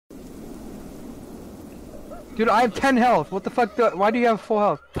Dude, I have 10 health. What the fuck? Why do you have full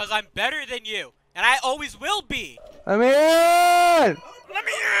health? Cause I'm better than you, and I always will be. Let me in! Let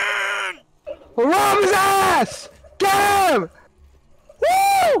me in! Rob his ass! Get him!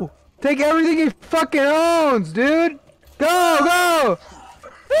 Woo! Take everything he fucking owns, dude! Go!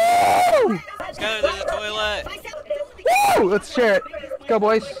 Woo! Skylar, there's a toilet. Woo! Let's share it. Go,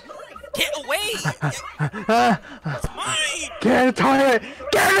 boys. Get away! It's mine! Get in the toilet!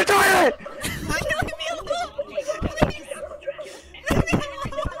 Get in the toilet! Leave me alone!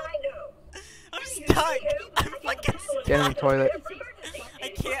 I'm stuck! I'm fucking stuck! Get in the toilet. I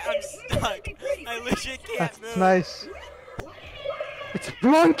can't, I'm stuck. I legit can't That's move. nice. It's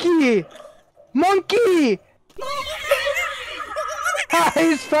monkey! Monkey!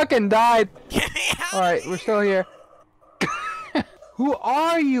 He's fucking died. Get me out! Alright, we're still here. Who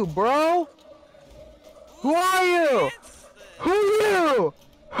are you, bro? Who are you? Who are you?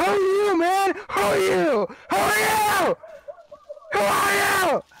 Who are you, man? Who are you? Who are you? Who are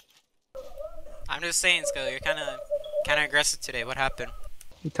you? I'm just saying, Skylar, you're kinda aggressive today. What happened?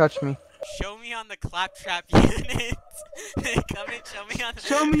 You touched me. Show me on the claptrap unit. Come and show me on the.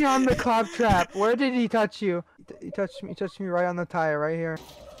 Show me on the claptrap. Where did he touch you? He touched me. He touched me right on the tire, right here.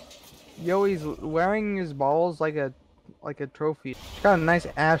 Yo, he's wearing his balls like a trophy. He's got a nice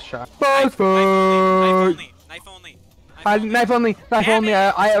ass shot. Knife only. Knife only.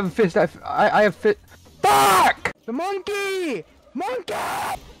 I have a fist. I have fist. Fuck! The monkey! Monkey!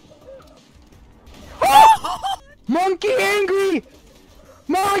 Monkey angry!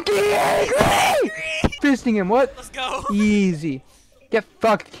 Monkey angry! Fisting him. What? Let's go. Easy. Get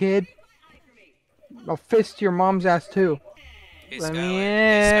fucked, kid. I'll fist your mom's ass too. Hey, Let Skylar. me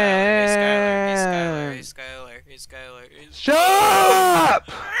Hey, in. Skylar. Shut up!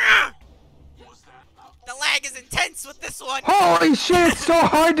 The lag is intense with this one. Holy shit, it's so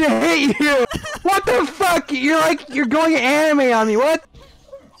hard to hit you! What the fuck? You're going anime on me, what?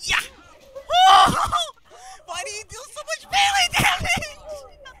 Yeah. Why do you do so much melee damage?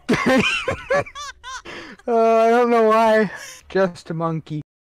 I don't know why. Just a monkey.